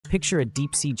Picture a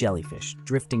deep-sea jellyfish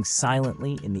drifting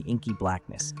silently in the inky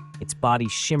blackness, its body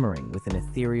shimmering with an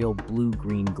ethereal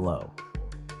blue-green glow.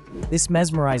 This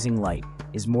mesmerizing light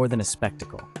is more than a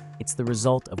spectacle. It's the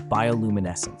result of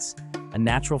bioluminescence, a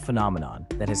natural phenomenon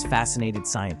that has fascinated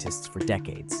scientists for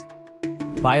decades.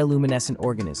 Bioluminescent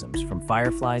organisms, from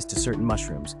fireflies to certain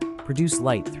mushrooms, produce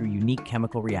light through unique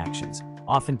chemical reactions,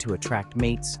 often to attract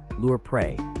mates, lure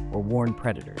prey, or warn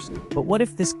predators. But what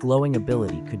if this glowing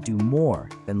ability could do more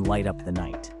than light up the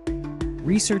night?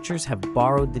 Researchers have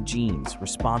borrowed the genes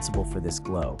responsible for this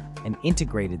glow and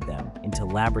integrated them into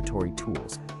laboratory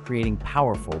tools, creating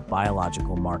powerful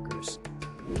biological markers.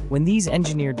 When these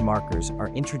engineered markers are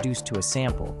introduced to a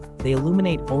sample, they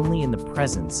illuminate only in the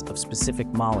presence of specific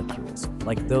molecules,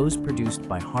 like those produced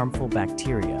by harmful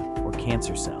bacteria or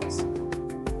cancer cells.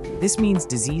 This means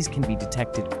disease can be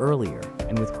detected earlier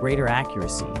and with greater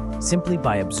accuracy simply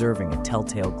by observing a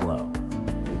telltale glow.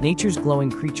 Nature's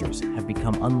glowing creatures have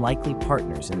become unlikely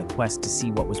partners in the quest to see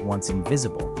what was once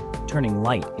invisible, turning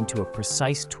light into a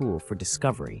precise tool for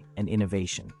discovery and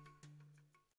innovation.